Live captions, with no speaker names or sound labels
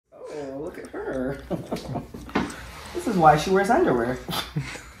Oh, look at her. This is why she wears underwear.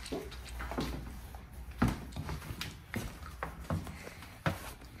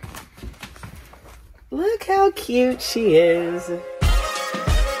 Look how cute she is.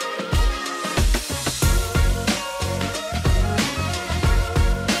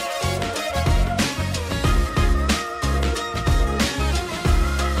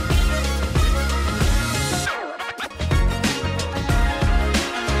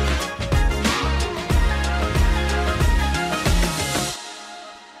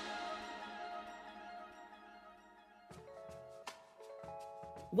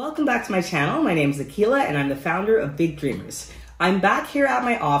 Welcome back to my channel. My name is Akilah and I'm the founder of Big Dreamers. I'm back here at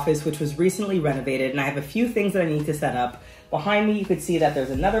my office, which was recently renovated, and I have a few things that I need to set up. Behind me, you could see that there's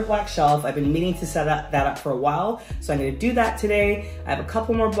another black shelf. I've been meaning to set that up for a while, so I'm gonna do that today. I have a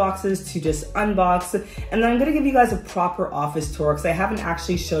couple more boxes to just unbox, and then I'm gonna give you guys a proper office tour because I haven't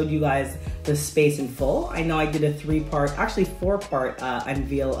actually showed you guys the space in full. I know I did a actually four-part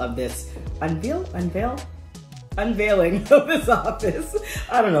unveiling of this office.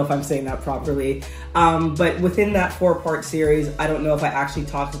 I don't know if I'm saying that properly, but within that four-part series, I don't know if I actually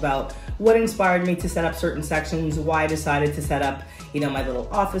talked about what inspired me to set up certain sections, why I decided to set up, my little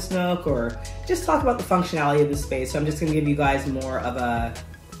office nook, or just talk about the functionality of the space. So I'm just gonna give you guys more of a,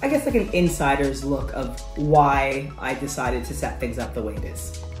 I guess like an insider's look of why I decided to set things up the way it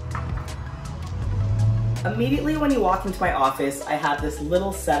is. Immediately when you walk into my office, I have this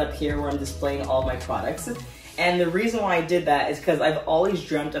little setup here where I'm displaying all my products. And the reason why I did that is because I've always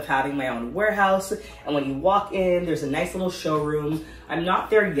dreamt of having my own warehouse. And when you walk in, there's a nice little showroom. I'm not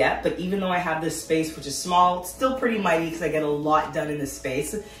there yet, but even though I have this space, which is small, it's still pretty mighty because I get a lot done in this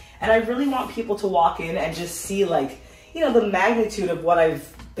space. And I really want people to walk in and just see the magnitude of what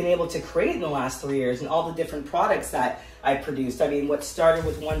I've been able to create in the last 3 years and all the different products that I produced. I mean, what started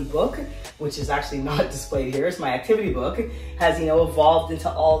with one book, which is actually not displayed here, is my activity book, has, evolved into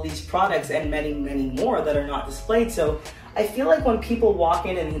all these products and many, many more that are not displayed. So I feel like when people walk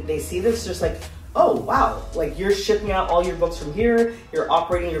in and they see this, just like, oh, wow, like you're shipping out all your books from here, you're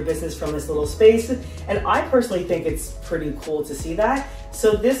operating your business from this little space. And I personally think it's pretty cool to see that.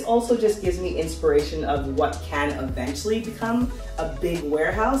 So this also just gives me inspiration of what can eventually become a big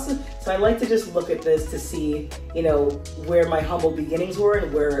warehouse. So I like to just look at this to see, where my humble beginnings were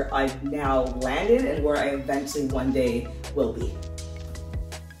and where I've now landed and where I eventually one day will be.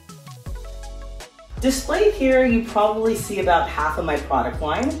 Displayed here, you probably see about half of my product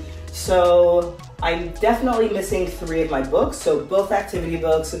line. So I'm definitely missing 3 of my books. So both activity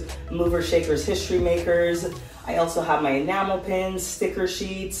books, Mover Shakers, History Makers. I also have my enamel pins, sticker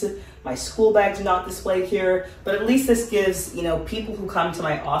sheets, my school bags not displayed here, but at least this gives, people who come to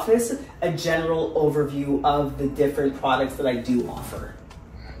my office a general overview of the different products that I do offer.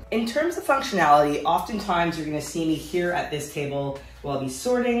 In terms of functionality, oftentimes you're gonna see me here at this table while I'll be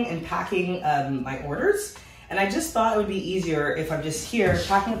sorting and packing my orders. And I just thought it would be easier if I'm just here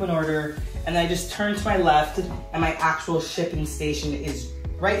packing up an order and then I just turn to my left and my actual shipping station is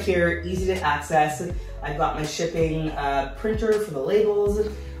right here, easy to access. I've got my shipping printer for the labels.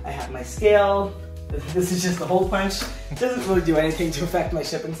 I have my scale. This is just a hole punch. It doesn't really do anything to affect my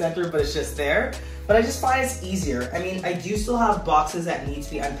shipping center, but it's just there. But I just find it's easier. I mean, I do still have boxes that need to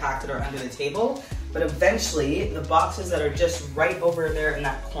be unpacked that are under the table, but eventually the boxes that are just right over there in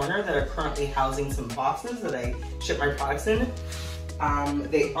that corner that are currently housing some boxes that I ship my products in,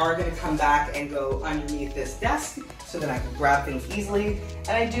 they are gonna come back and go underneath this desk so that I can grab things easily.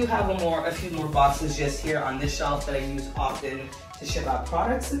 And I do have a few more boxes just here on this shelf that I use often to ship out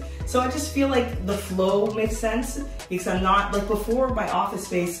products. So I just feel like the flow makes sense because I'm not, like before my office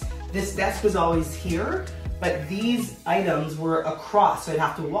space, this desk was always here, but these items were across. So I'd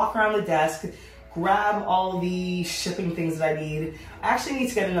have to walk around the desk, grab all the shipping things that I need. I actually need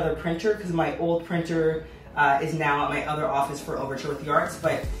to get another printer because my old printer is now at my other office for Overture with the Arts,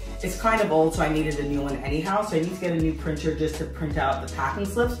 but it's kind of old, so I needed a new one anyhow. So I need to get a new printer just to print out the packing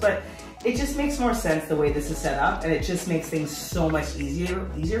slips, but it just makes more sense the way this is set up, and it just makes things so much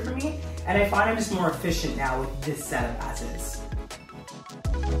easier for me. And I find I'm just more efficient now with this setup as is.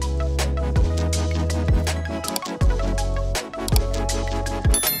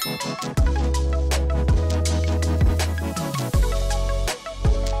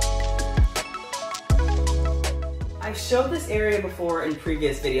 I've showed this area before in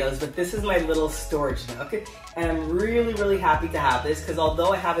previous videos, but this is my little storage nook, and I'm really happy to have this because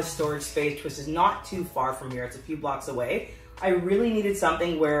although I have a storage space which is not too far from here, it's a few blocks away, I really needed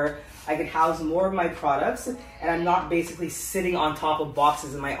something where I could house more of my products and I'm not basically sitting on top of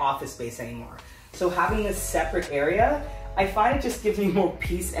boxes in my office space anymore. So having this separate area I find it just gives me more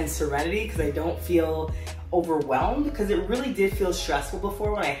peace and serenity because I don't feel overwhelmed, because it really did feel stressful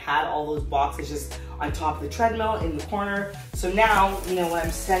before when I had all those boxes just on top of the treadmill in the corner. So now, you know, when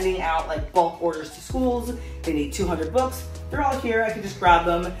I'm sending out like bulk orders to schools, they need 200 books, they're all here. I can just grab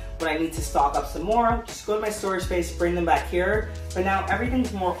them. When I need to stock up some more, just go to my storage space, bring them back here. But now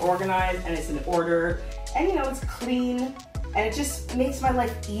everything's more organized and it's in order, and you know, it's clean, and it just makes my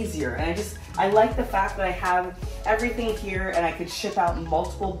life easier. And I like the fact that I have everything here and I could ship out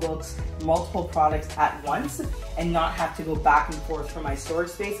multiple books, multiple products at once and not have to go back and forth from my storage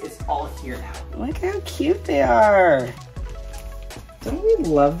space. It's all here now. Look how cute they are. Don't we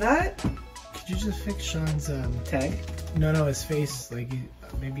love that? Could you just fix Sean's tag? No, his face, like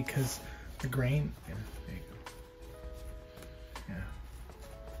maybe because the grain. Yeah, there you go. Yeah.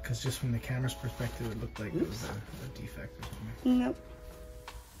 Because just from the camera's perspective, it looked like it was a defect or something. Nope.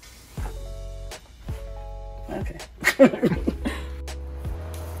 Okay. How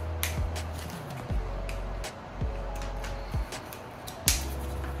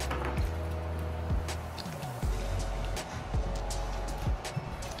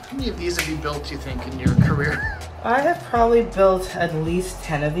many of these have you built, do you think, in your career? I have probably built at least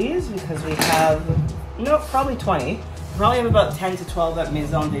 10 of these because we have, no, probably 20. We probably have about 10 to 12 at at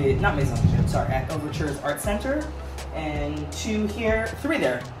Overture's Art Center, and 2 here, 3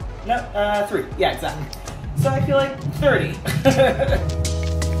 there. No, 3, yeah, exactly. So I feel like 30.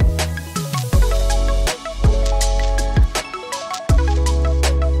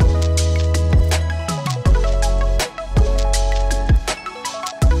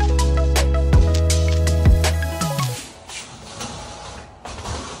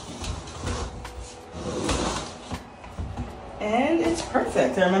 And it's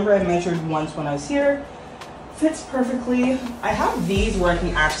perfect. I remember I measured once when I was here. Fits perfectly. I have these where I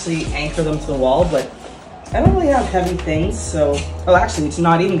can actually anchor them to the wall, but I don't really have heavy things, so... Oh, actually, it's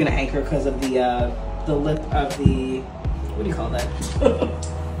not even gonna anchor because of the lip of the... What do you call that?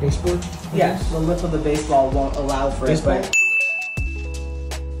 Baseball? Yeah, the lip of the baseball won't allow for baseball? it,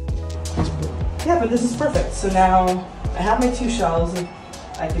 but... Yeah, but this is perfect. So now, I have my 2 shelves.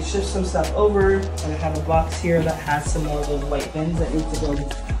 I can shift some stuff over, and I have a box here that has some more of those white bins that need to go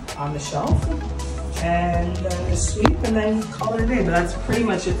on the shelf. And then just sweep and then call it a day. But that's pretty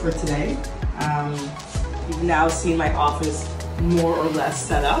much it for today. You've now seen my office more or less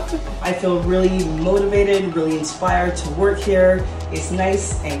set up. I feel really motivated, really inspired to work here. It's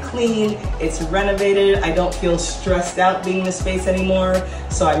nice and clean, it's renovated. I don't feel stressed out being in this space anymore.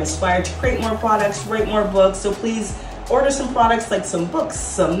 So I'm inspired to create more products, write more books. So please order some products like some books,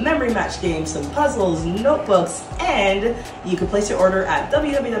 some memory match games, some puzzles, notebooks, and you can place your order at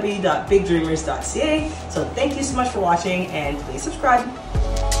www.bigdreamers.ca. So thank you so much for watching, and please subscribe.